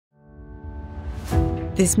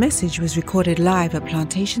This message was recorded live at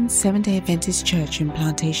Plantation Seventh-day Adventist Church in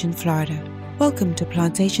Plantation, Florida. Welcome to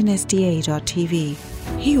PlantationSDA.tv.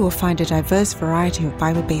 Here you will find a diverse variety of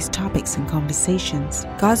Bible-based topics and conversations.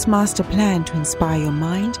 God's master plan to inspire your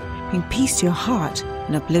mind, bring peace to your heart,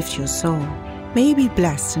 and uplift your soul. May you be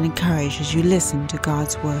blessed and encouraged as you listen to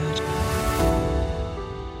God's Word.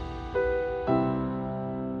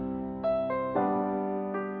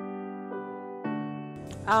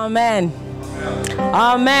 Amen.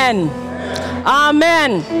 Amen.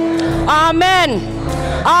 Amen. Amen.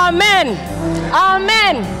 Amen.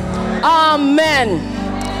 Amen. Amen.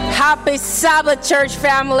 Happy Sabbath, church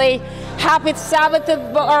family. Happy Sabbath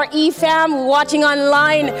to our eFam watching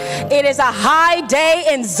online. It is a high day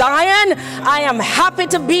in Zion. I am happy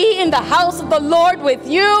to be in the house of the Lord with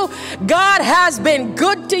you. God has been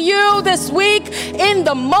good to you this week in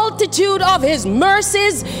the multitude of his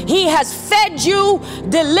mercies. He has fed you,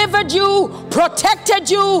 delivered you, protected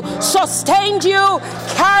you, sustained you,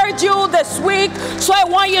 carried you this week. So I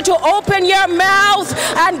want you to open your mouth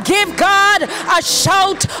and give God a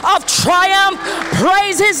shout of triumph.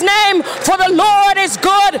 Praise his name. For the Lord is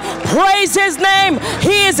good. Praise his name.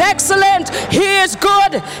 He is excellent. He is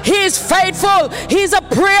good. He is faithful. He's a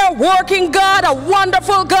prayer working God, a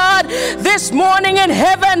wonderful God. This morning in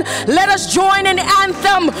heaven, let us join in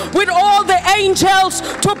anthem with all the angels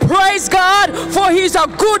to praise God, for he's a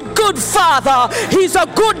good, good Father. He's a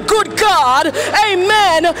good, good God.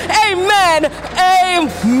 Amen. Amen.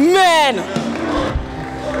 Amen.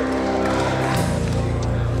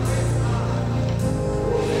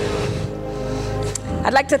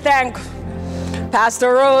 I'd like to thank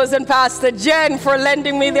Pastor Rose and Pastor Jen for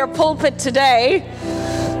lending me their pulpit today.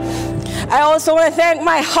 I also want to thank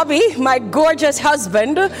my hubby, my gorgeous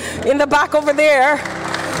husband in the back over there,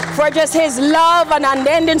 for just his love and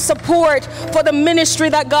unending support for the ministry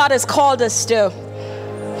that God has called us to.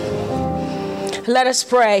 Let us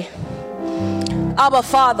pray. Abba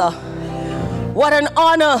Father, what an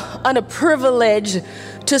honor and a privilege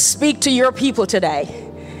to speak to your people today.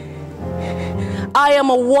 I am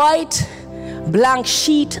a white blank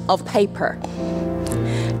sheet of paper.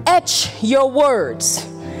 Etch your words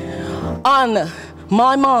on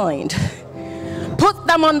my mind. Put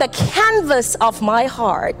them on the canvas of my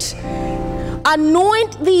heart.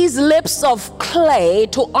 Anoint these lips of clay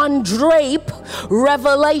to undrape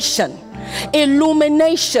revelation,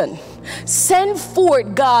 illumination. Send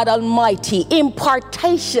forth, God Almighty,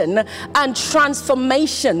 impartation and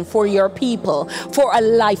transformation for your people for a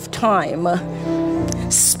lifetime.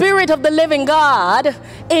 Spirit of the living God,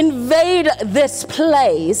 invade this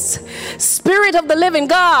place. Spirit of the living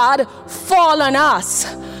God, fall on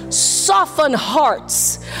us. Soften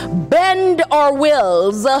hearts, bend our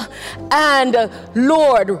wills, and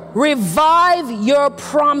Lord, revive your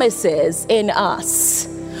promises in us.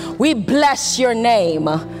 We bless your name.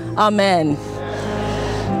 Amen.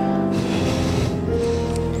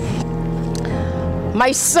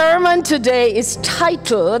 My sermon today is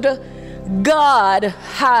titled, God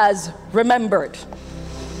has remembered.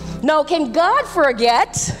 Now, can God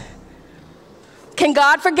forget? Can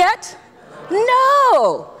God forget?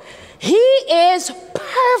 No. He is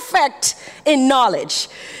perfect in knowledge.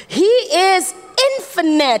 He is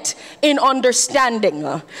infinite in understanding.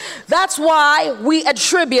 That's why we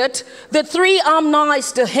attribute the three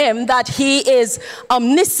omnis to him, that he is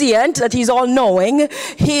omniscient, that he's all-knowing,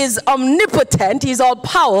 he is omnipotent, he's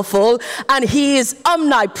all-powerful, and he is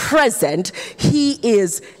omnipresent. He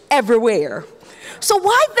is everywhere. So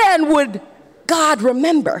why then would God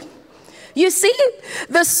remember? You see,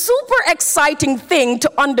 the super exciting thing to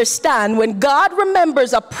understand when God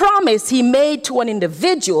remembers a promise he made to an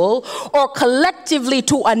individual or collectively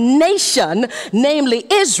to a nation, namely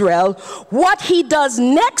Israel, what he does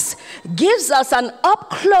next gives us an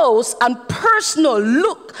up-close and personal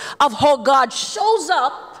look of how God shows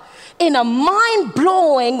up in a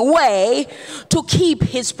mind-blowing way to keep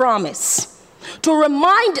his promise, to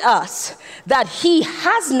remind us that he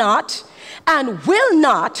has not and will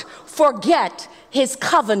not forget his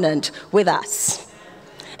covenant with us.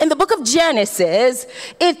 In the book of Genesis,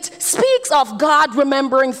 it speaks of God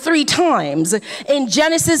remembering 3 times. In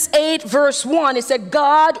Genesis 8 verse 1, it said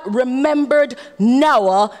God remembered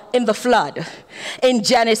Noah in the flood. In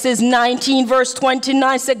Genesis 19 verse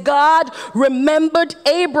 29, it said God remembered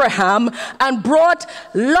Abraham and brought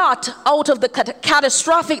Lot out of the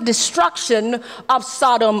catastrophic destruction of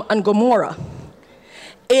Sodom and Gomorrah.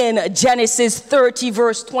 In Genesis 30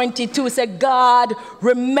 verse 22, it said, God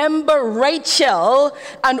remembered Rachel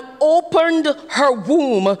and opened her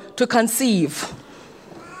womb to conceive.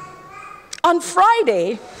 On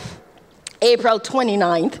Friday, April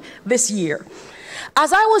 29th this year,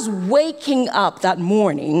 As I was waking up that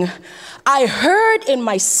morning, I heard in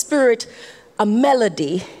my spirit a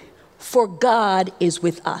melody, "For God is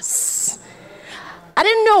with us." I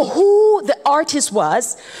didn't know who the artist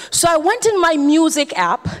was, so I went in my music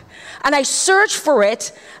app and I searched for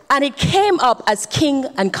it, and it came up as King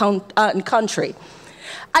and Country.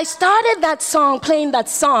 I started that song, playing that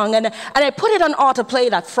song, and I put it on autoplay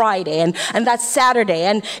that Friday and that Saturday,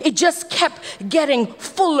 and it just kept getting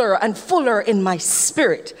fuller and fuller in my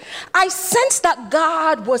spirit. I sensed that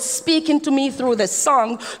God was speaking to me through this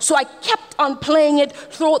song, so I kept on playing it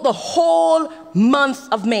throughout the whole month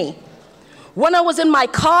of May. When I was in my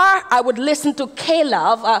car, I would listen to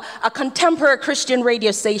K-Love, a contemporary Christian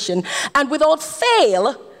radio station, and without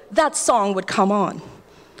fail, that song would come on.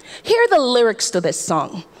 Hear the lyrics to this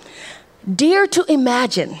song. "Dear to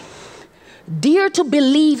imagine, dear to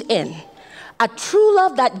believe in, a true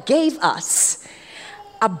love that gave us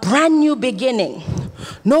a brand new beginning.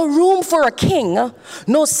 No room for a king,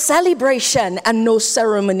 no celebration and no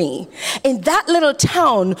ceremony. In that little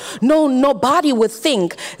town, nobody would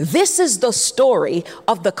think this is the story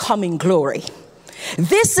of the coming glory."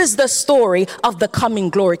 This is the story of the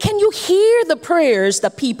coming glory. Can you hear the prayers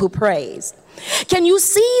that people praise? Can you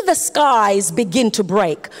see the skies begin to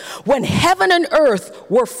break when heaven and earth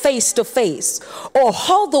were face to face? Or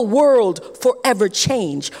how the world forever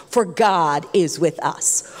changed, for God is with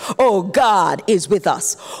us. Oh, God is with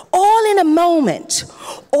us. All in a moment,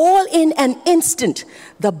 all in an instant,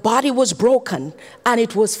 the body was broken and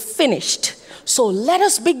it was finished. So let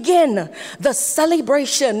us begin the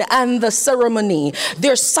celebration and the ceremony.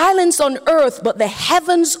 There's silence on earth, but the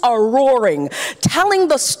heavens are roaring, telling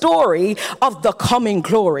the story of the coming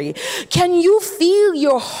glory. Can you feel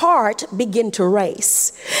your heart begin to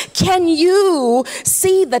race? Can you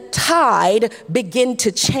see the tide begin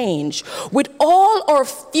to change? With all our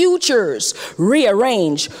futures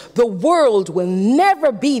rearranged, the world will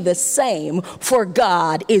never be the same, for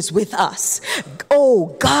God is with us.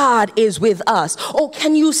 Oh, God is with us. Oh,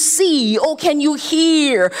 can you see? Oh, can you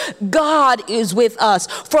hear? God is with us.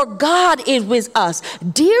 For God is with us.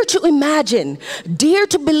 Dear to imagine, dear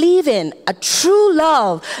to believe in, a true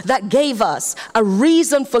love that gave us a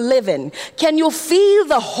reason for living. Can you feel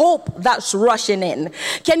the hope that's rushing in?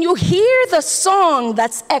 Can you hear the song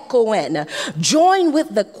that's echoing? Join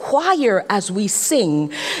with the choir as we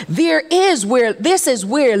sing. This is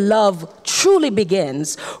where love truly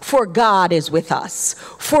begins. For God is with us.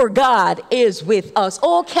 For God is with us.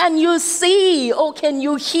 Oh, can you see? Oh, can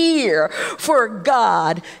you hear? For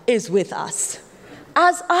God is with us.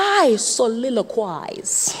 As I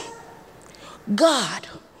soliloquize, God,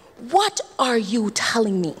 what are you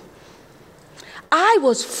telling me? I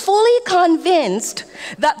was fully convinced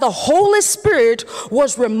that the Holy Spirit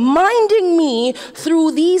was reminding me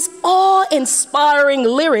through these awe-inspiring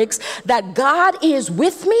lyrics that God is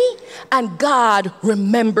with me and God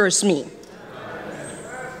remembers me.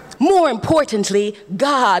 More importantly,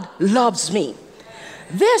 God loves me.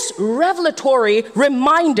 This revelatory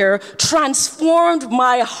reminder transformed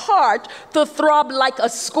my heart to throb like a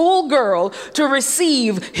schoolgirl to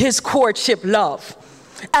receive his courtship love.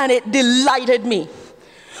 And it delighted me.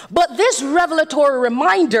 But this revelatory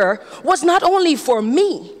reminder was not only for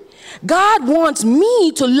me. God wants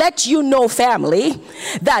me to let you know, family,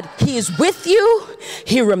 that he is with you,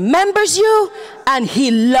 he remembers you, and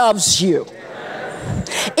he loves you.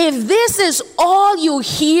 If this is all you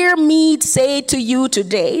hear me say to you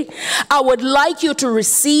today, I would like you to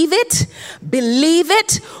receive it, believe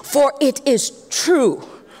it, for it is true.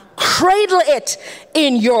 Cradle it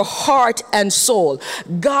in your heart and soul.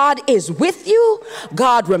 God is with you,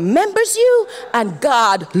 God remembers you, and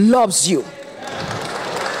God loves you.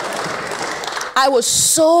 I was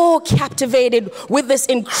so captivated with this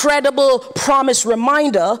incredible promise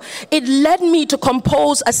reminder. It led me to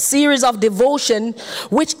compose a series of devotion,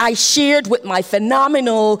 which I shared with my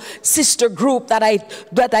phenomenal sister group that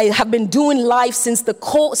I have been doing live since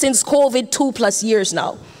COVID 2+ years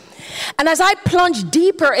now. And as I plunged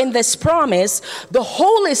deeper in this promise, the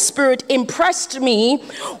Holy Spirit impressed me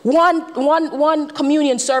one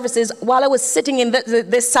communion services while I was sitting in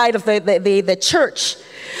this side of the church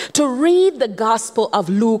to read the Gospel of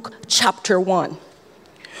Luke chapter 1,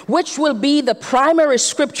 which will be the primary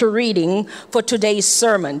scripture reading for today's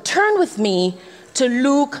sermon. Turn with me to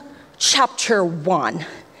Luke chapter 1,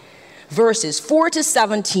 verses 4 to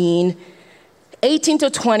 17, 18 to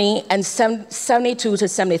 20, and 72 to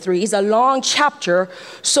 73. It's a long chapter,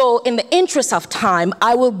 so in the interest of time,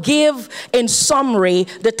 I will give in summary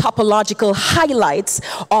the topological highlights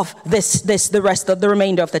of the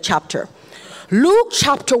remainder of the chapter. Luke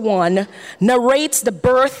chapter 1 narrates the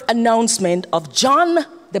birth announcement of John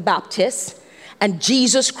the Baptist and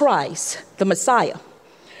Jesus Christ, the Messiah.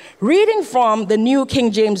 Reading from the New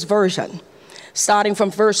King James Version, starting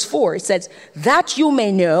from verse 4, it says, "That you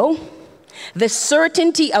may know the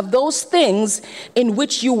certainty of those things in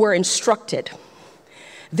which you were instructed.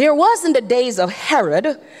 There was in the days of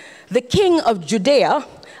Herod, the king of Judea,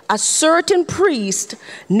 a certain priest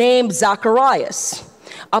named Zacharias,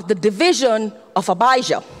 of the division of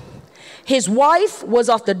Abijah. His wife was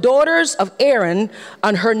of the daughters of Aaron,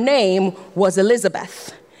 and her name was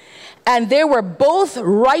Elizabeth. And they were both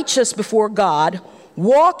righteous before God,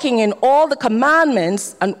 walking in all the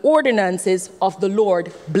commandments and ordinances of the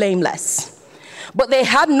Lord blameless. But they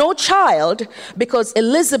had no child because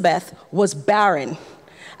Elizabeth was barren,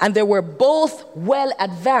 and they were both well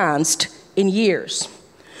advanced in years.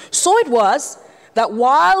 So it was that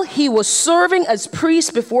while he was serving as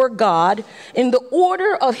priest before God in the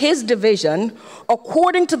order of his division,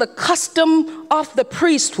 according to the custom of the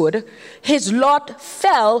priesthood, his lot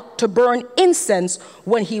fell to burn incense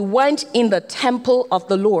when he went in the temple of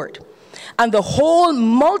the Lord. And the whole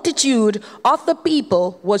multitude of the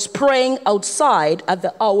people was praying outside at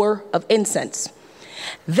the hour of incense.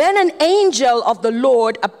 Then an angel of the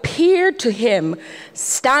Lord appeared to him,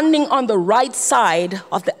 standing on the right side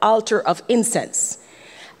of the altar of incense.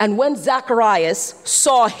 And when Zacharias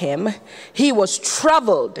saw him, he was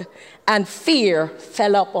troubled, and fear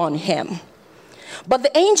fell upon him. But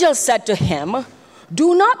the angel said to him,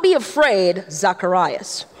 "Do not be afraid,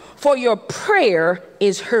 Zacharias, for your prayer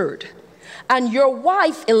is heard. And your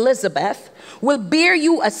wife Elizabeth will bear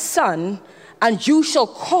you a son, and you shall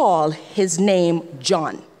call his name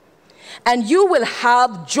John. And you will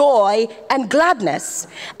have joy and gladness,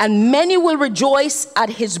 and many will rejoice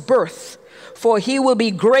at his birth. For he will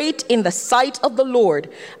be great in the sight of the Lord,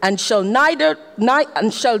 and shall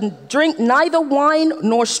drink neither wine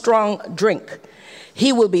nor strong drink.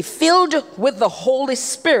 He will be filled with the Holy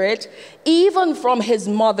Spirit, even from his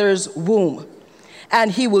mother's womb.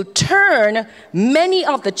 And he will turn many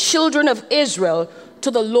of the children of Israel to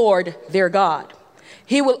the Lord their God.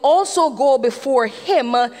 He will also go before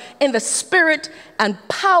him in the spirit and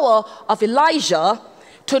power of Elijah,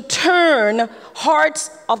 to turn the hearts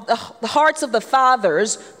of the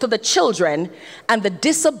fathers to the children, and the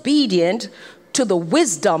disobedient to the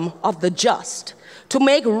wisdom of the just, to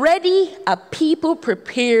make ready a people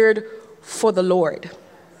prepared for the Lord."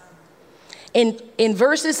 In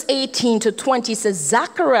verses 18 to 20 says,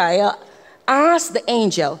 Zachariah asked the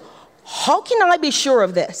angel, "How can I be sure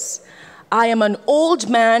of this? I am an old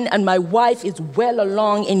man, and my wife is well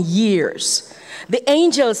along in years." The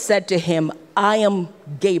angel said to him, "I am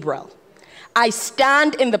Gabriel. I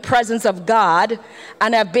stand in the presence of God,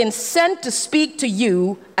 and have been sent to speak to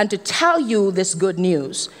you and to tell you this good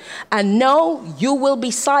news. And no, you will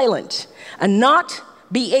be silent and not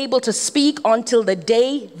be able to speak until the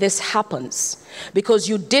day this happens, because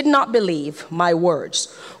you did not believe my words,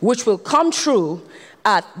 which will come true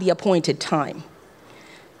at the appointed time."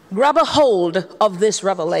 Grab a hold of this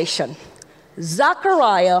revelation.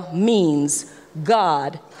 Zechariah means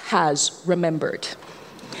God has remembered.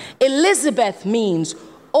 Elizabeth means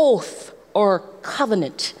oath or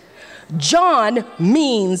covenant. John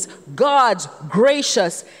means God's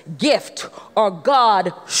gracious gift, or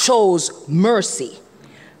God shows mercy.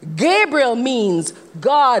 Gabriel means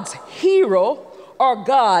God's hero, or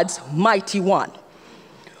God's mighty one.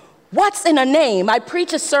 What's in a name? I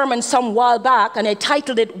preached a sermon some while back, and I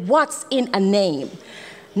titled it, "What's in a Name?"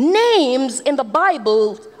 Names in the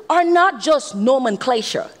Bible are not just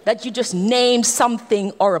nomenclature, that you just name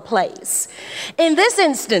something or a place. In this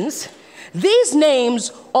instance, these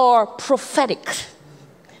names are prophetic.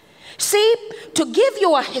 See, to give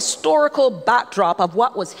you a historical backdrop of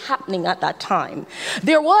what was happening at that time,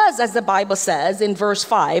 there was, as the Bible says in verse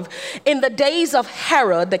 5, in the days of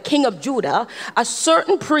Herod, the king of Judah, a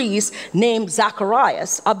certain priest named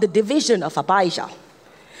Zacharias of the division of Abijah.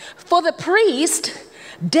 For the priest,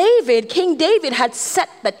 King David had set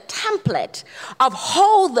the template of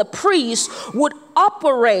how the priest would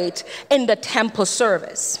operate in the temple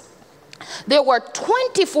service. There were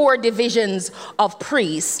 24 divisions of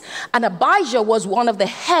priests, and Abijah was one of the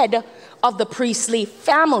head of the priestly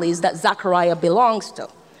families that Zechariah belongs to.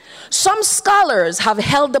 Some scholars have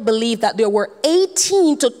held the belief that there were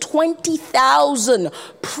 18 to 20,000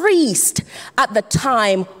 priests at the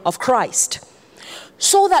time of Christ,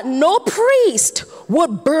 so that no priest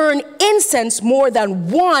would burn incense more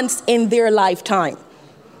than once in their lifetime.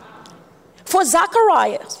 For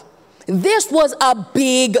Zacharias, this was a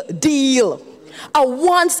big deal. a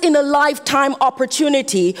once-in-a-lifetime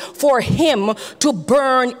opportunity for him to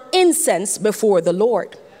burn incense before the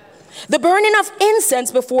Lord. The burning of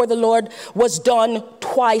incense before the Lord was done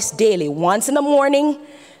twice daily, once in the morning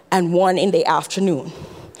and one in the afternoon.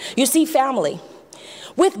 You see, family,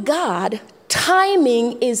 with God,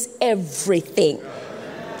 timing is everything.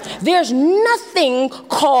 There's nothing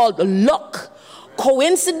called luck,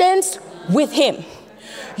 coincidence with him.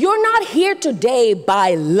 You're not here today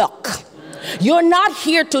by luck. You're not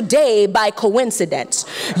here today by coincidence.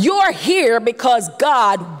 You're here because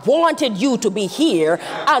God wanted you to be here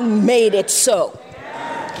and made it so.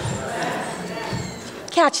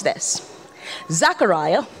 Catch this.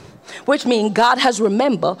 Zechariah, which means God has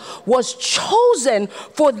remembered, was chosen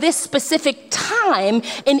for this specific time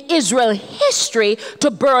in Israel history to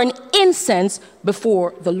burn incense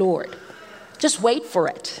before the Lord. Just wait for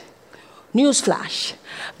it. Newsflash.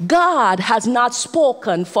 God has not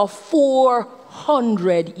spoken for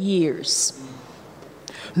 400 years.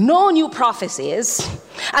 No new prophecies,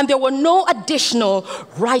 and there were no additional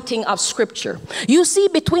writing of scripture. You see,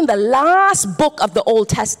 between the last book of the Old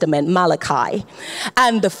Testament, Malachi,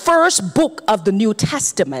 and the first book of the New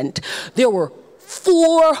Testament, there were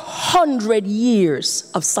 400 years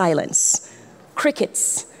of silence.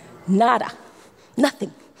 Crickets, nada,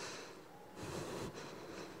 nothing.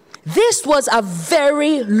 This was a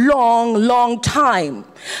very long time.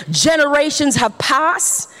 Generations have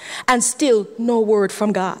passed and still no word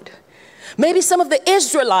from God. Maybe some of the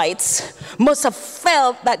Israelites must have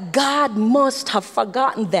felt that God must have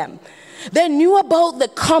forgotten them. They knew about the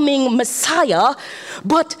coming Messiah,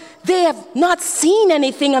 but they have not seen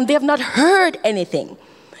anything and they have not heard anything.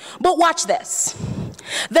 But watch this.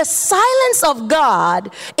 The silence of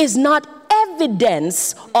God is not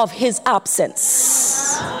evidence of his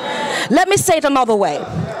absence. Let me say it another way.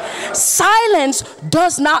 Silence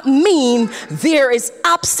does not mean there is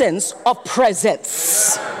absence of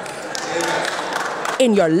presence.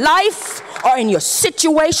 In your life or in your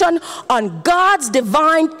situation, on God's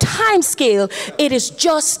divine time scale, it is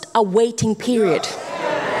just a waiting period.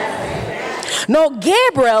 Now,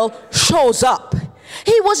 Gabriel shows up.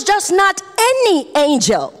 He was just not any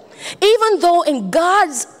angel. Even though in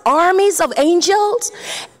God's armies of angels,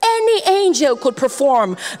 any angel could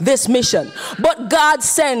perform this mission. But God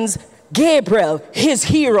sends Gabriel, his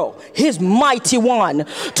hero, his mighty one,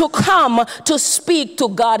 to come to speak to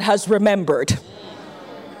God has remembered.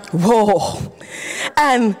 Whoa.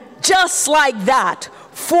 And just like that,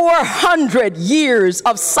 400 years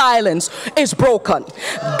of silence is broken.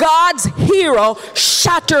 God's hero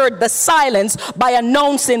shattered the silence by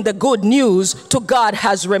announcing the good news to God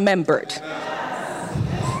has remembered.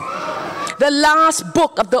 The last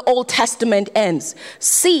book of the Old Testament ends.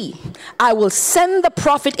 See, I will send the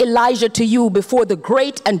prophet Elijah to you before the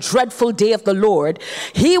great and dreadful day of the Lord.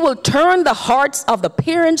 He will turn the hearts of the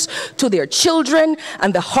parents to their children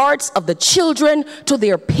and the hearts of the children to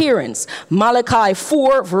their parents. Malachi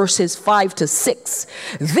 4 verses 5 to 6.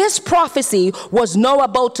 This prophecy was now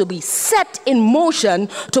about to be set in motion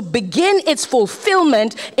to begin its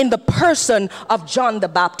fulfillment in the person of John the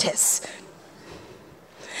Baptist.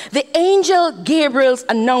 The angel Gabriel's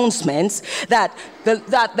announcements that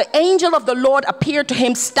the angel of the Lord appeared to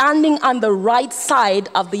him standing on the right side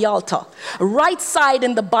of the altar. Right side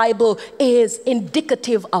in the Bible is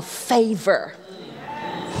indicative of favor.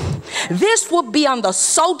 This would be on the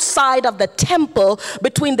south side of the temple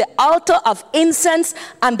between the altar of incense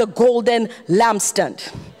and the golden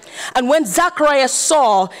lampstand. And when Zacharias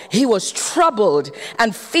saw, he was troubled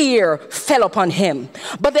and fear fell upon him.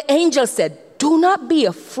 But the angel said, do not be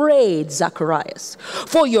afraid, Zacharias,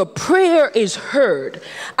 for your prayer is heard,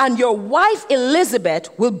 and your wife Elizabeth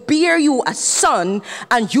will bear you a son,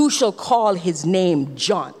 and you shall call his name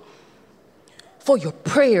John. For your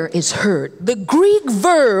prayer is heard. The Greek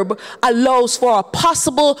verb allows for a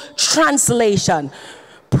possible translation.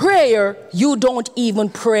 Prayer you don't even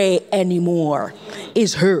pray anymore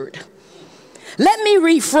is heard. Let me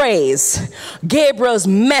rephrase Gabriel's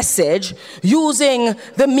message using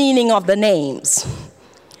the meaning of the names.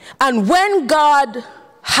 And when God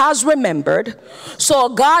has remembered, so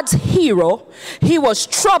God's hero, he was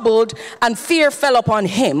troubled and fear fell upon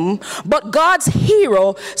him. But God's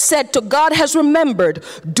hero said to God has remembered,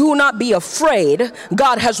 do not be afraid.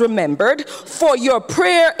 God has remembered, for your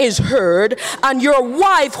prayer is heard, and your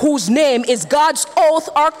wife, whose name is God's oath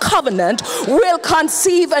or covenant, will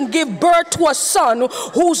conceive and give birth to a son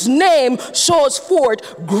whose name shows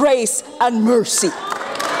forth grace and mercy.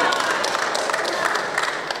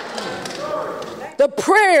 The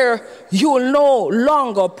prayer you no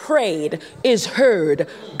longer prayed is heard.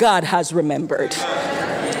 God has remembered.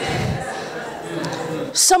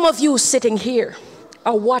 Some of you sitting here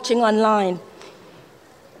or watching online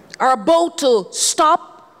are about to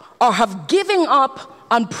stop or have given up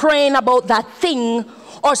on praying about that thing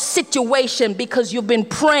or situation because you've been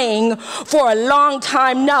praying for a long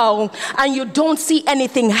time now and you don't see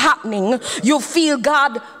anything happening. You feel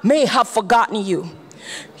God may have forgotten you.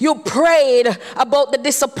 You prayed about the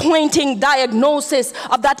disappointing diagnosis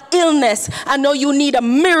of that illness and know you need a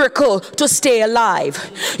miracle to stay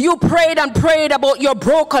alive. You prayed and prayed about your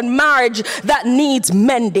broken marriage that needs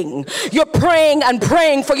mending. You're praying and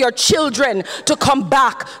praying for your children to come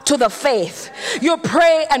back to the faith. You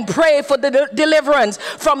pray and pray for the deliverance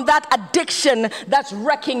from that addiction that's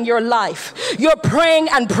wrecking your life. You're praying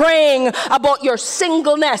and praying about your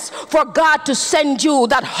singleness for God to send you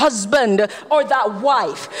that husband or that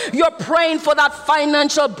wife. You're praying for that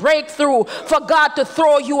financial breakthrough, for God to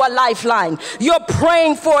throw you a lifeline. You're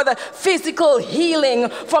praying for the physical healing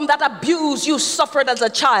from that abuse you suffered as a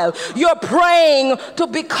child. You're praying to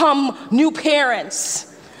become new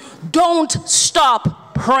parents. Don't stop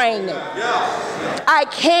praying. I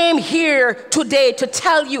came here today to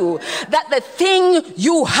tell you that the thing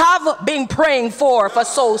you have been praying for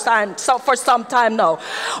some time now,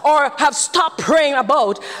 or have stopped praying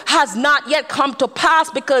about, has not yet come to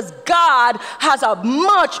pass, because God has a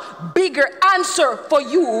much bigger answer for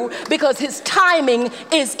you, because his timing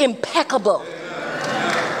is impeccable.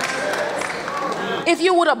 If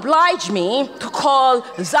you would oblige me to call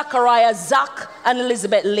Zachariah Zach and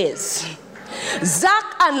Elizabeth Liz. Zach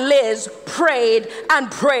and Liz prayed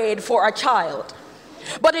and prayed for a child.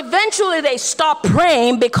 But eventually they stopped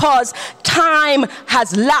praying because time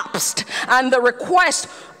has lapsed and the request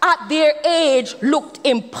at their age looked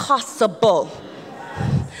impossible.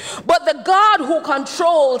 But the God who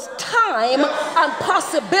controls time and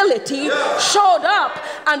possibility showed up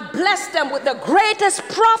and blessed them with the greatest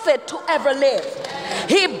prophet to ever live.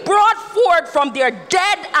 He brought forth from their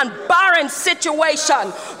dead and barren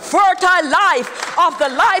situation fertile life of the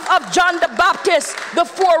life of John the Baptist, the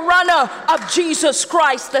forerunner of Jesus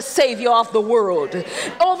Christ, the Savior of the world.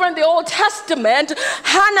 Over in the Old Testament,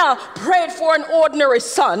 Hannah prayed for an ordinary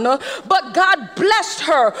son, but God blessed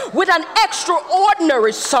her with an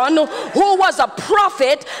extraordinary son who was a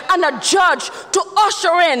prophet and a judge to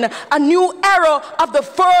usher in a new era of the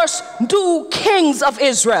first two kings of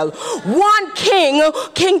Israel. One king,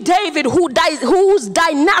 King David, whose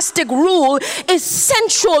dynastic rule is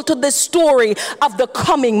central to the story of the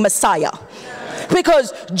coming Messiah.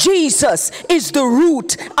 Because Jesus is the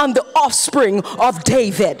root and the offspring of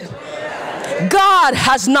David. God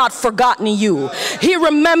has not forgotten you. He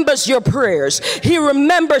remembers your prayers. He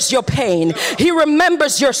remembers your pain. He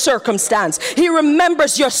remembers your circumstance. He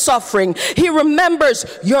remembers your suffering. He remembers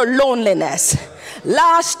your loneliness.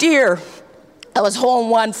 Last year, I was home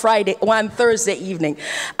one Thursday evening,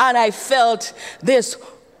 and I felt this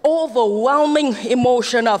overwhelming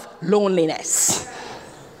emotion of loneliness.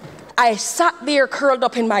 I sat there curled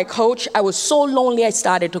up in my couch. I was so lonely I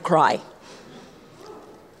started to cry.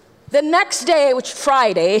 The next day, which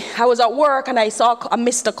Friday, I was at work and I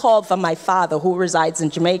missed a call from my father who resides in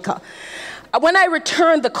Jamaica. When I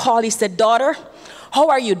returned the call, he said, "Daughter, how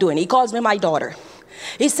are you doing?" He calls me my daughter.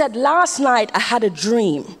 He said, "Last night I had a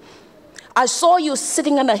dream. I saw you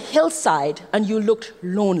sitting on a hillside and you looked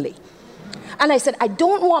lonely." And I said, "I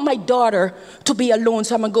don't want my daughter to be alone,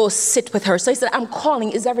 so I'm going to go sit with her." So he said, "I'm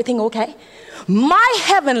calling. Is everything okay?" My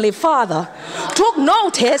heavenly Father took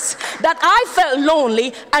notice that I felt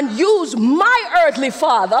lonely and used my earthly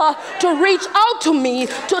father to reach out to me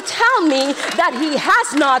to tell me that he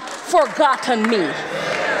has not forgotten me.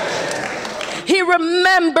 He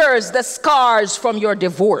remembers the scars from your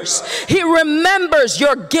divorce. He remembers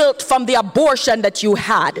your guilt from the abortion that you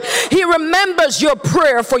had. He remembers your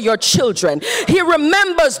prayer for your children. He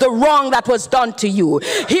remembers the wrong that was done to you.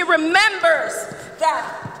 He remembers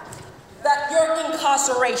that your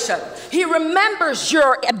incarceration. He remembers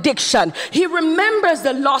your addiction. He remembers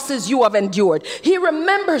the losses you have endured. He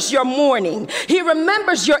remembers your mourning. He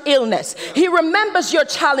remembers your illness. He remembers your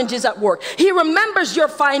challenges at work. He remembers your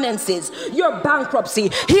finances, your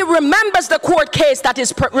bankruptcy. He remembers the court case that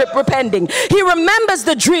is pending. He remembers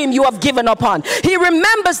the dream you have given up on. He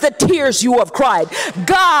remembers the tears you have cried.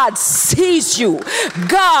 God sees you.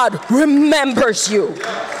 God remembers you.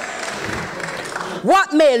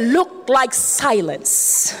 What may look like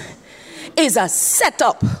silence is a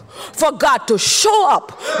setup for God to show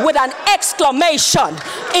up with an exclamation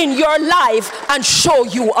in your life and show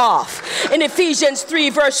you off. In Ephesians 3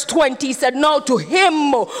 verse 20 said, now to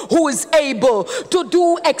him who is able to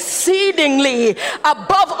do exceedingly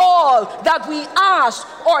above all that we ask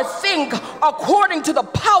or think, according to the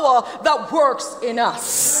power that works in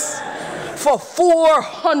us. For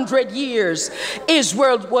 400 years,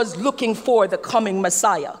 Israel was looking for the coming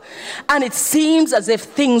Messiah. And it seems as if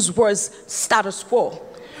things was status quo.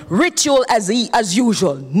 Ritual as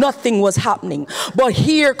usual, nothing was happening. But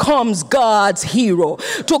here comes God's hero.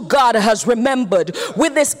 To God has remembered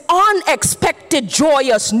with this unexpected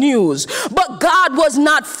joyous news. But God was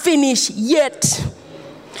not finished yet.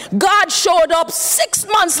 God showed up 6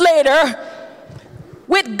 months later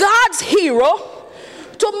with God's hero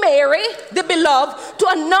to Mary, the beloved, to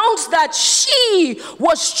announce that she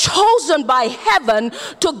was chosen by heaven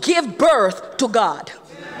to give birth to God.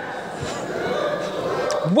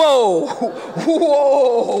 Whoa.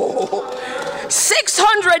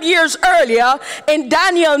 600 years earlier, in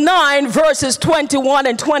Daniel 9 verses 21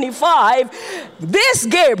 and 25, this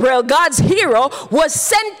Gabriel, God's hero, was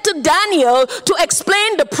sent to Daniel to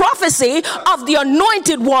explain the prophecy of the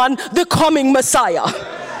anointed one, the coming Messiah.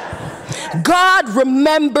 God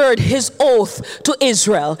remembered his oath to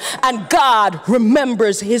Israel, and God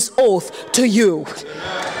remembers his oath to you.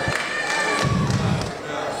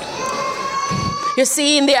 You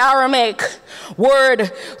see, in the Aramaic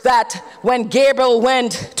word, that when Gabriel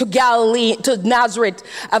went to Galilee, to Nazareth,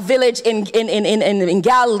 a village in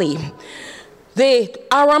Galilee,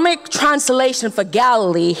 the Aramaic translation for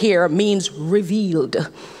Galilee here means revealed.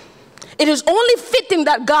 It is only fitting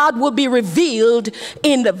that God will be revealed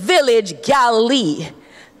in the village Galilee.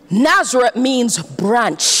 Nazareth means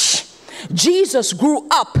branch. Jesus grew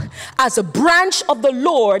up as a branch of the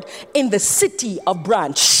Lord in the city of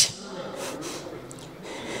Branch.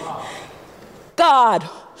 God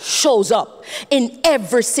shows up in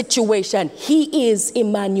every situation. He is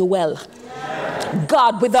Emmanuel.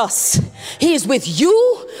 God with us. He is with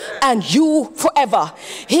you and you forever.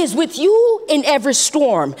 He is with you in every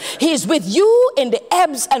storm. He is with you in the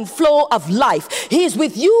ebbs and flow of life. He is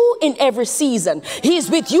with you in every season. He is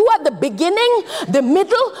with you at the beginning, the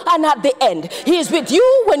middle, and at the end. He is with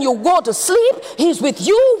you when you go to sleep. He is with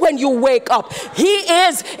you when you wake up. He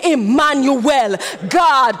is Emmanuel,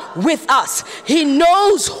 God with us. He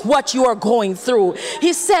knows what you are going through.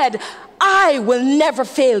 He said, I will never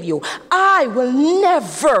fail you. I will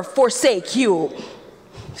never forsake you.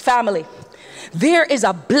 Family, there is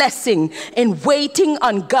a blessing in waiting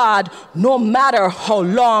on God no matter how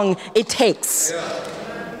long it takes.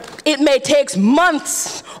 It may take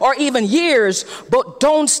months or even years, but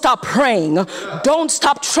don't stop praying. Don't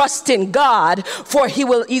stop trusting God, for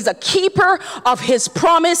He's a keeper of his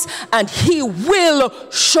promise, and he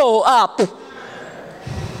will show up.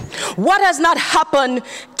 What has not happened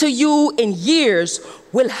to you in years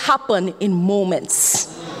will happen in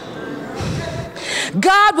moments.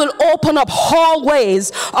 God will open up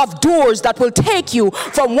hallways of doors that will take you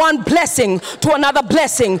from one blessing to another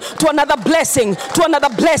blessing, to another blessing, to another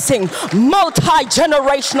blessing.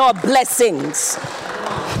 Multi-generational blessings.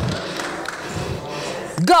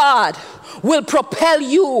 God will propel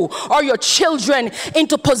you or your children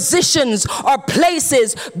into positions or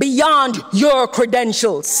places beyond your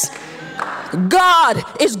credentials. God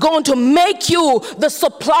is going to make you the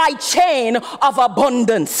supply chain of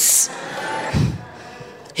abundance.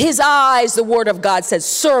 His eyes, the word of God says,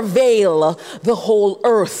 surveil the whole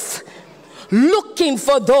earth, looking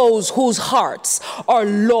for those whose hearts are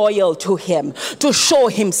loyal to him, to show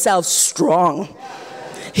himself strong.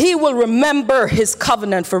 He will remember his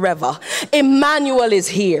covenant forever. Emmanuel is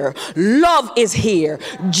here. Love is here.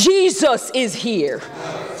 Jesus is here.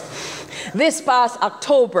 This past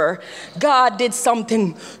October, God did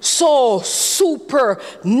something so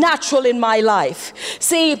supernatural in my life.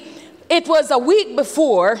 See, it was a week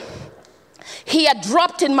before he had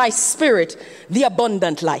dropped in my spirit the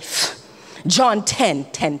abundant life. John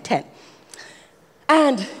 10:10.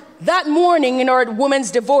 And that morning in our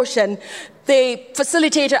women's devotion, the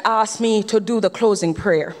facilitator asked me to do the closing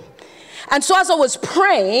prayer. And so as I was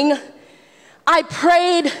praying, I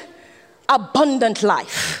prayed abundant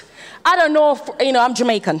life. I don't know if, I'm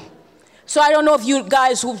Jamaican. So I don't know if you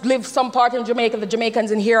guys who've lived some part in Jamaica, the Jamaicans,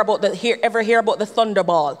 and ever hear about the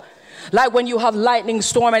thunderball. Like when you have lightning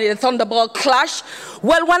storm and the thunderball clash.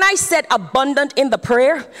 Well, when I said abundant in the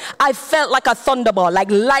prayer, I felt like a thunderball, like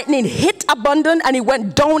lightning hit abundant and it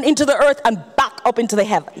went down into the earth and back up into the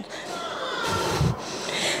heaven.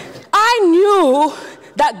 I knew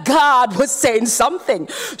that God was saying something.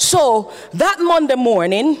 So that Monday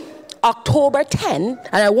morning, October 10,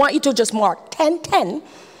 and I want you to just mark 10/10.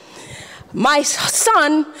 My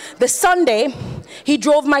son, the Sunday, he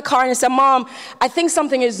drove my car and he said, Mom, I think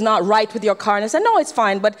something is not right with your car. And I said, no, it's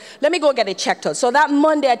fine, but let me go get it checked out. So that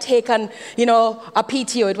Monday I'd taken, a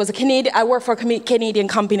PTO. It was I work for a Canadian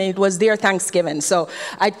company. It was their Thanksgiving. So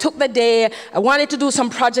I took the day. I wanted to do some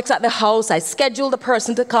projects at the house. I scheduled the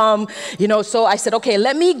person to come, so I said, okay,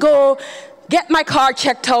 let me go get my car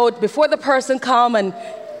checked out before the person come. And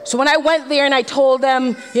so when I went there and I told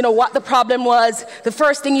them, what the problem was, the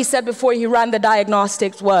first thing he said before he ran the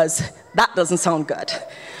diagnostics was, that doesn't sound good.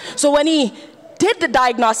 So when he did the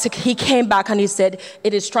diagnostic, he came back and he said,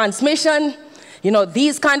 it is transmission.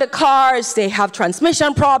 These kind of cars, they have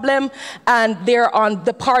transmission problem, and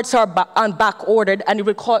the parts are on back ordered, and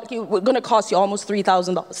it's going to cost you almost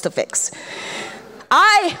 $3,000 to fix.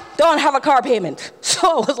 I don't have a car payment.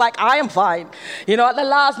 So I was like, I am fine. At the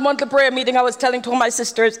last monthly prayer meeting, I was telling two of my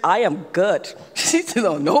sisters, I am good. She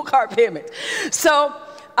said, no car payment. So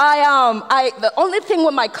the only thing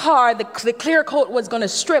with my car, the clear coat was going to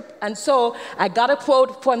strip. And so I got a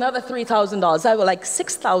quote for another $3,000. I was like,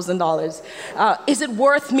 $6,000. Is it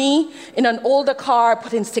worth me in an older car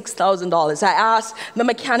putting $6,000? I asked the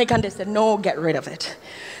mechanic and they said, no, get rid of it.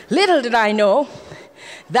 Little did I know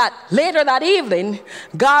that later that evening,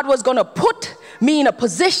 God was going to put me in a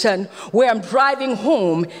position where I'm driving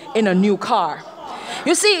home in a new car.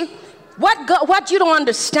 You see, what you don't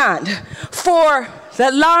understand, for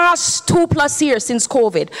the last 2+ years since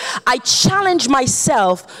COVID, I challenged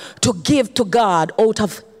myself to give to God out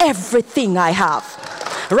of everything I have.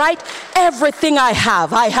 Right? Everything I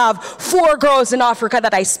have. I have 4 girls in Africa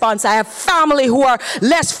that I sponsor. I have family who are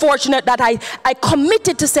less fortunate that I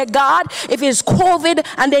committed to say, God, if it's COVID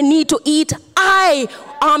and they need to eat, I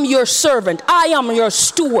am your servant. I am your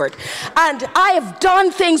steward. And I have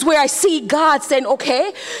done things where I see God saying,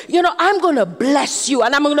 okay, I'm going to bless you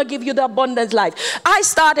and I'm going to give you the abundant life. I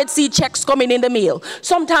started see checks coming in the mail.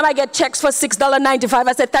 Sometimes I get checks for $6.95.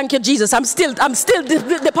 I said, thank you, Jesus. I'm still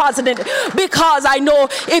depositing because I know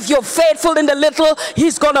if you're faithful in the little,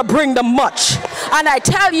 he's going to bring the much. And I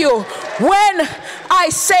tell you, when I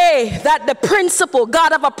say that the principle,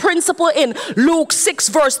 God have a principle in Luke 6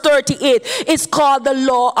 verse 38, it's called the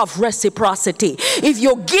law of reciprocity. If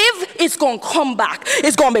you give, it's going to come back.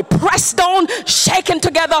 It's going to be pressed down, shaken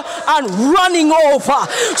together, and running over.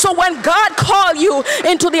 So when God calls you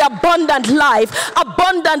into the abundant life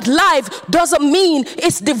doesn't mean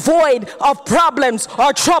it's devoid of problems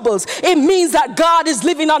or troubles. It means that God is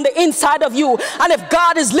living on the inside of you. And if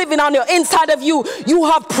God is living on the inside of you, you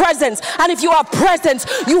have presence. And if you have presence,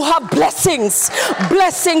 you have blessings.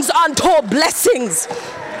 Blessings untold blessings.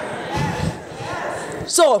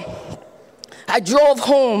 So I drove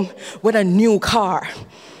home with a new car.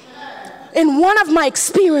 In one of my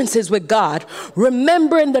experiences with God,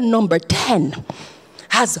 remembering the number 10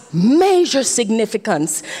 has major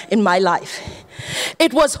significance in my life.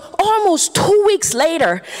 It was almost 2 weeks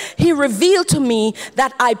later, he revealed to me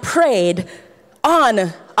that I prayed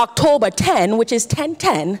on October 10, which is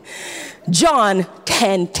 10:10, John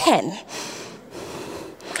 10:10.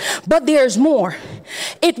 But there's more.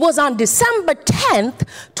 It was on December 10th,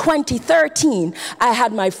 2013, I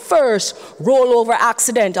had my first rollover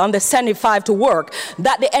accident on the 75 to work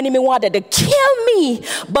that the enemy wanted to kill me,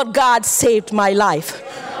 but God saved my life.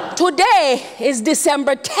 Today is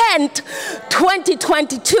December 10th,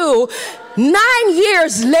 2022. 9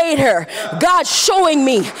 years later, God showing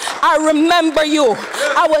me, I remember you.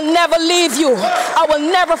 I will never leave you. I will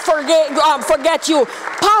never forget you.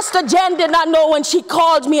 Pastor Jen did not know when she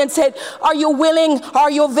called me and said, are you willing? Are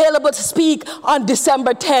you available to speak on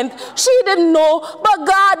December 10th? She didn't know, but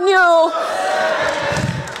God knew.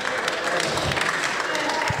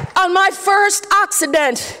 On my first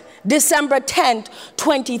accident, December 10th,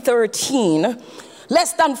 2013,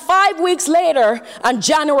 less than 5 weeks later, on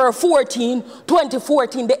January 14,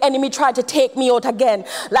 2014, the enemy tried to take me out again,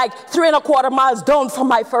 like 3.25 miles down from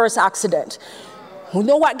my first accident. You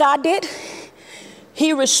know what God did?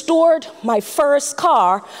 He restored my first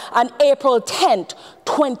car on April 10th,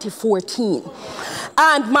 2014.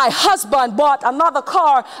 And my husband bought another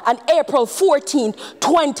car on April 14th,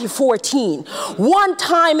 2014. One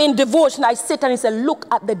time in devotion, I sit and he said, look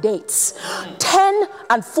at the dates. 10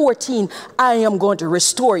 and 14, I am going to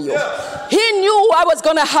restore you. He knew I was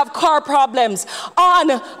going to have car problems on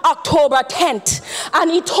October 10th. And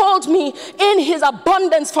he told me in his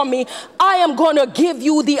abundance for me, I am going to give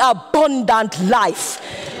you the abundant life.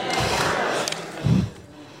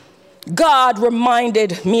 God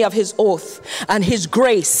reminded me of his oath and his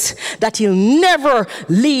grace that he'll never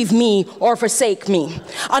leave me or forsake me.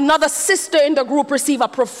 Another sister in the group received a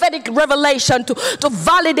prophetic revelation to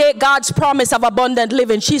validate God's promise of abundant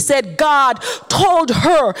living. She said God told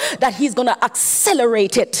her that he's going to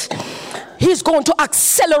accelerate it. He's going to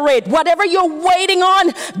accelerate. Whatever you're waiting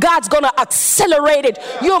on, God's going to accelerate it.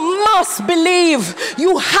 You must believe.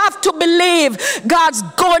 You have to believe God's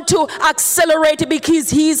going to accelerate it because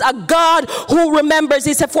he's a God who remembers.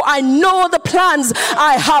 He said, for I know the plans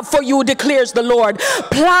I have for you, declares the Lord.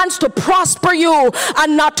 Plans to prosper you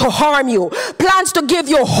and not to harm you. Plans to give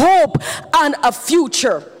you hope and a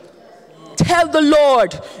future. Tell the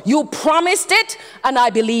Lord, you promised it and I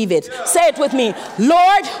believe it. Say it with me.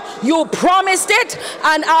 Lord, you promised it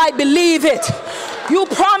and I believe it. You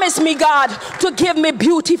promised me, God, to give me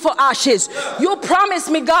beauty for ashes. You promised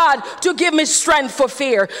me, God, to give me strength for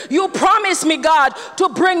fear. You promised me, God, to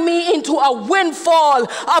bring me into a windfall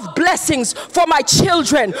of blessings for my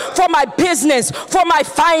children, for my business, for my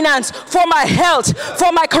finance, for my health,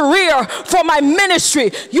 for my career, for my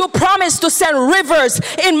ministry. You promised to send rivers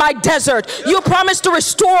in my desert. You promised to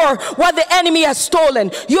restore what the enemy has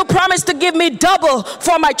stolen. You promised to give me double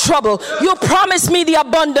for my trouble. You promised me the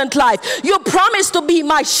abundant life. You promised to be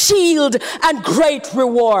my shield and great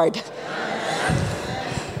reward.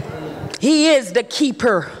 He is the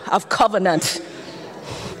keeper of covenant.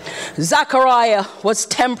 Zechariah was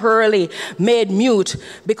temporarily made mute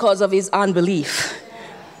because of his unbelief.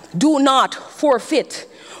 Do not forfeit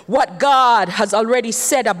what God has already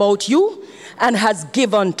said about you and has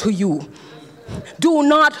given to you. Do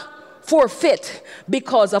not forfeit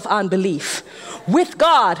because of unbelief. With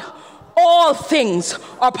God, all things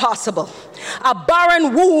are possible. A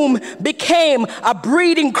barren womb became a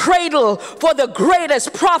breeding cradle for the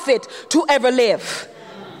greatest prophet to ever live.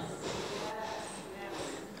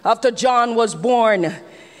 After John was born,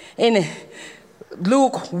 in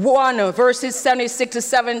Luke 1, verses 76 to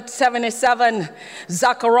 77,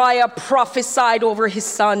 Zechariah prophesied over his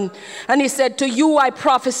son. And he said, to you I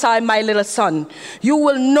prophesy, my little son. You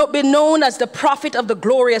will be known as the prophet of the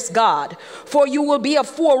glorious God. For you will be a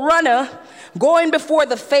forerunner going before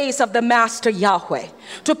the face of the Master Yahweh,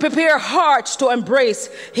 to prepare hearts to embrace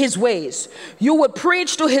his ways. You would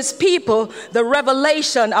preach to his people the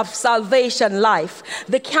revelation of salvation life,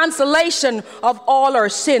 the cancellation of all our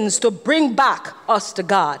sins to bring back us to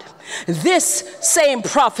God. This same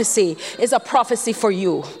prophecy is a prophecy for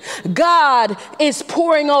you. God is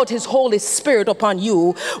pouring out his Holy Spirit upon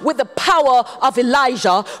you with the power of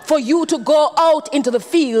Elijah for you to go out into the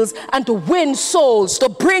fields and to win souls, to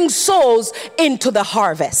bring souls into the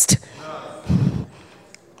harvest.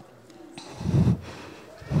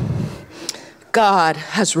 God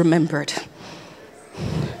has remembered.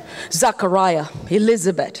 Zechariah,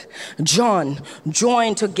 Elizabeth, John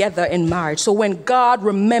joined together in marriage. So when God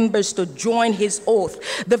remembers to join his oath,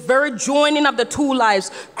 the very joining of the two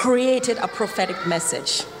lives created a prophetic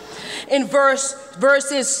message. In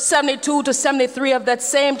verses 72 to 73 of that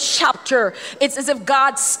same chapter, it's as if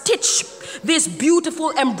God stitched this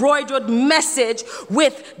beautiful embroidered message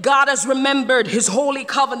with God has remembered his holy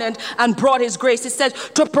covenant and brought his grace. It says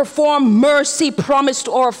to perform mercy promised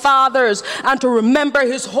to our fathers and to remember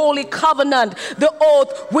his holy covenant, the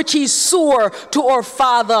oath which he swore to our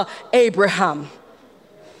father Abraham.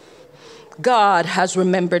 God has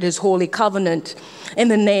remembered his holy covenant in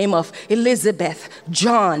the name of Elizabeth,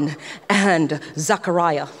 John, and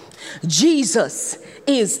Zechariah. Jesus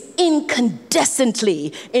is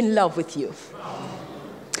incandescently in love with you.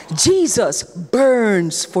 Jesus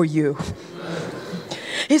burns for you.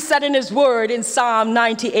 He said in his word in Psalm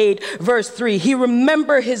 98 verse 3, he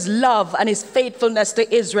remembered his love and his faithfulness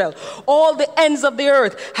to Israel. All the ends of the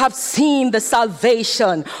earth have seen the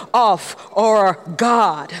salvation of our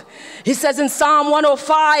God. He says in Psalm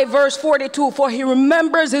 105 verse 42, for he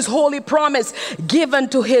remembers his holy promise given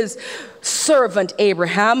to his servant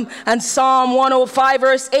Abraham. And Psalm 105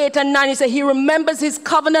 verse 8 and 9, he said he remembers his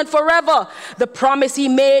covenant forever, the promise he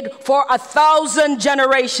made for 1,000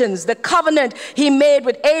 generations, the covenant he made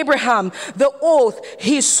with Abraham, the oath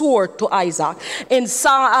he swore to Isaac. In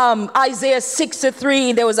Isaiah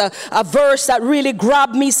 63, there was a verse that really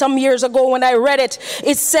grabbed me some years ago when I read it.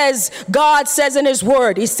 It says, God says in his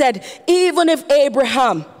word, he said, even if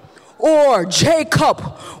Abraham or Jacob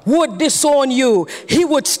would disown you, he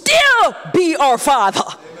would still be our father.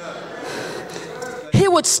 Amen. He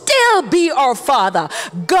would still be our Father.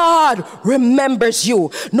 God remembers you.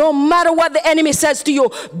 No matter what the enemy says to you,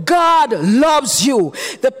 God loves you.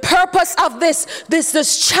 The purpose of this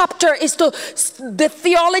chapter is the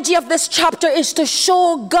theology of this chapter is to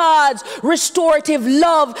show God's restorative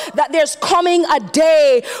love, that there's coming a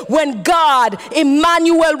day when God,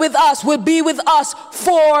 Emmanuel with us, will be with us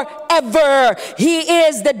forever. He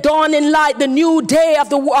is the dawning light, the new day of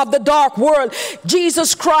the dark world.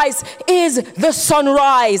 Jesus Christ is the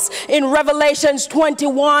sunrise. In Revelations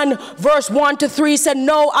 21 verse 1-3 said,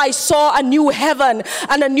 "No, I saw a new heaven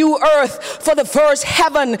and a new earth, for the first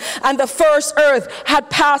heaven and the first earth had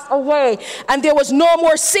passed away, and there was no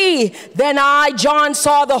more sea. Then I, John,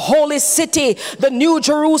 saw the holy city, the new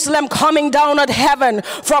Jerusalem, coming down out of heaven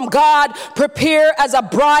from God, prepared as a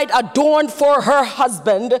bride adorned for her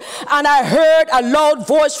husband. And I heard a loud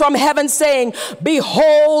voice from heaven saying,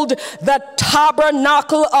 Behold, the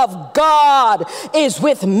tabernacle of God is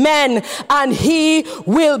with men, and he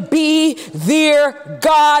will be their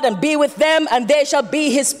God and be with them, and they shall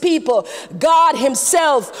be his people. God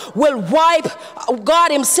himself will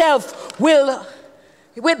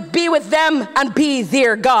be with them and be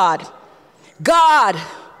their God. God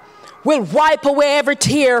will wipe away every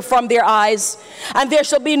tear from their eyes, and there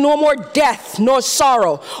shall be no more death, nor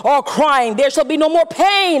sorrow, or crying. There shall be no more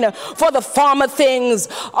pain, for the former things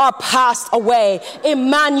are passed away."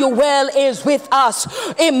 Emmanuel is with us.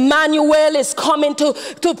 Emmanuel is coming to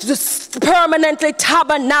permanently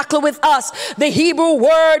tabernacle with us. The Hebrew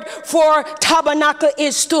word for tabernacle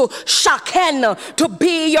is to shaken, to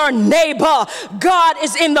be your neighbor. God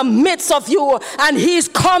is in the midst of you, and he's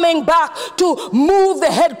coming back to move the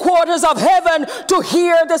headquarters of heaven to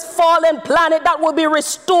hear this fallen planet that will be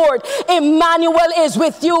restored. Emmanuel is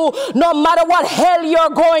with you. No matter what hell you're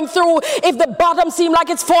going through, if the bottom seems like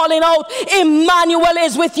it's falling out, Emmanuel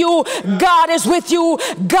is with you. God is with you.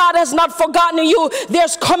 God has not forgotten you.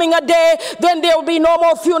 There's coming a day when there will be no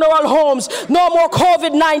more funeral homes, no more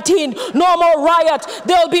COVID-19, no more riots.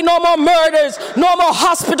 There will be no more murders, no more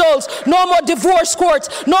hospitals, no more divorce courts,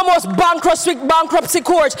 no more bankruptcy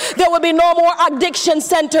courts. There will be no more addiction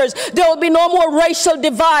centers. There will be no more racial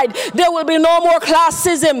divide. There will be no more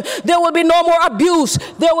classism. There will be no more abuse.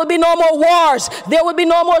 There will be no more wars. There will be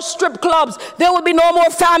no more strip clubs. There will be no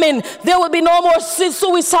more famine. There will be no more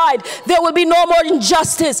suicide. There will be no more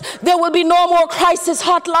injustice. There will be no more crisis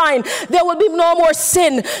hotline. There will be no more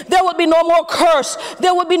sin. There will be no more curse.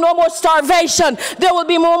 There will be no more starvation. There will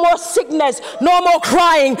be no more sickness. No more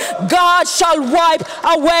crying. God shall wipe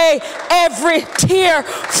away every tear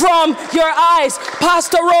from your eyes.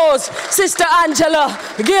 Pastor Rose, Sister Angela,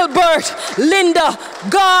 Gilbert, Linda,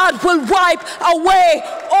 God will wipe away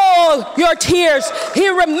all your tears. He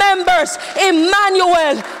remembers.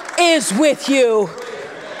 Emmanuel is with you.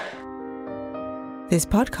 This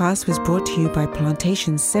podcast was brought to you by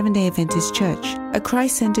Plantation Seventh-day Adventist Church, a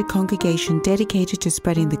Christ-centered congregation dedicated to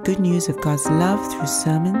spreading the good news of God's love through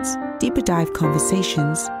sermons, deeper dive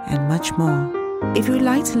conversations, and much more. If you would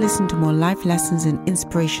like to listen to more life lessons and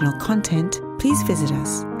inspirational content, please visit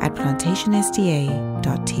us at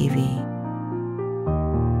plantationsda.tv.